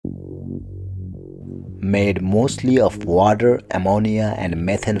Made mostly of water, ammonia, and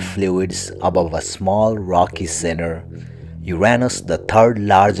methane fluids above a small rocky center, Uranus, the third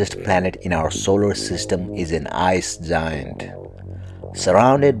largest planet in our solar system, is an ice giant.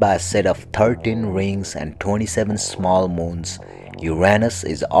 Surrounded by a set of 13 rings and 27 small moons, Uranus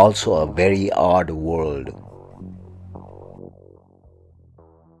is also a very odd world.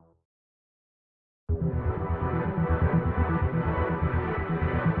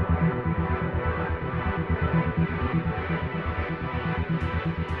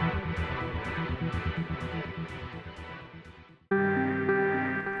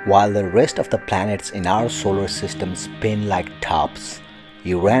 While the rest of the planets in our solar system spin like tops,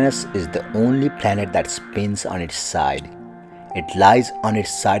 Uranus is the only planet that spins on its side. It lies on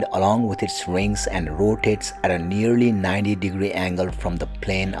its side along with its rings and rotates at a nearly 90-degree angle from the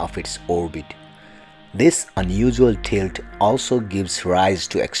plane of its orbit. This unusual tilt also gives rise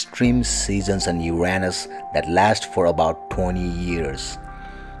to extreme seasons on Uranus that last for about 20 years.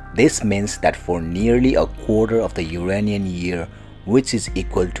 This means that for nearly a quarter of the Uranian year, which is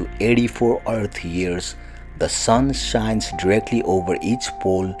equal to 84 Earth years, the sun shines directly over each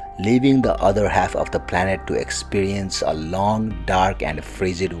pole, leaving the other half of the planet to experience a long, dark and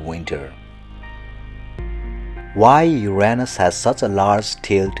frigid winter. Why Uranus has such a large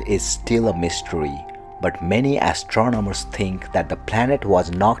tilt is still a mystery, but many astronomers think that the planet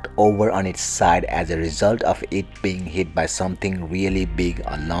was knocked over on its side as a result of it being hit by something really big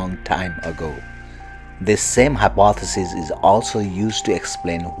a long time ago. This same hypothesis is also used to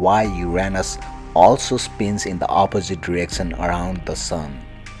explain why Uranus also spins in the opposite direction around the Sun.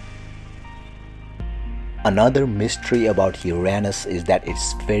 Another mystery about Uranus is that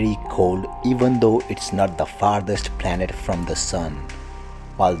it's very cold even though it's not the farthest planet from the Sun.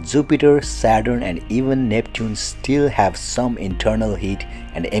 While Jupiter, Saturn and even Neptune still have some internal heat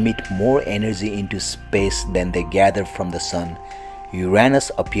and emit more energy into space than they gather from the Sun,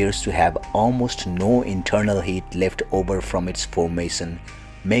 Uranus appears to have almost no internal heat left over from its formation,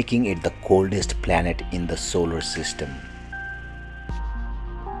 making it the coldest planet in the solar system.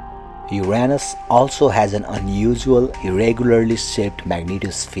 Uranus also has an unusual, irregularly shaped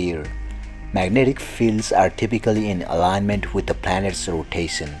magnetosphere. Magnetic fields are typically in alignment with the planet's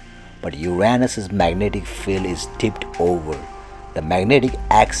rotation, but Uranus's magnetic field is tipped over. The magnetic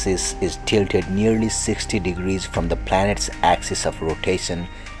axis is tilted nearly 60 degrees from the planet's axis of rotation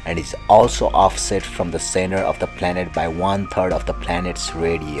and is also offset from the center of the planet by 1/3 of the planet's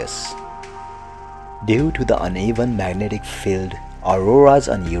radius. Due to the uneven magnetic field, auroras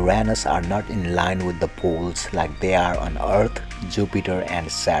on Uranus are not in line with the poles like they are on Earth, Jupiter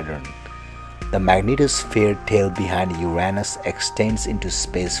and Saturn. The magnetosphere tail behind Uranus extends into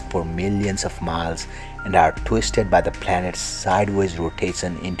space for millions of miles and are twisted by the planet's sideways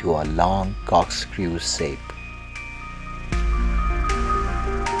rotation into a long corkscrew shape.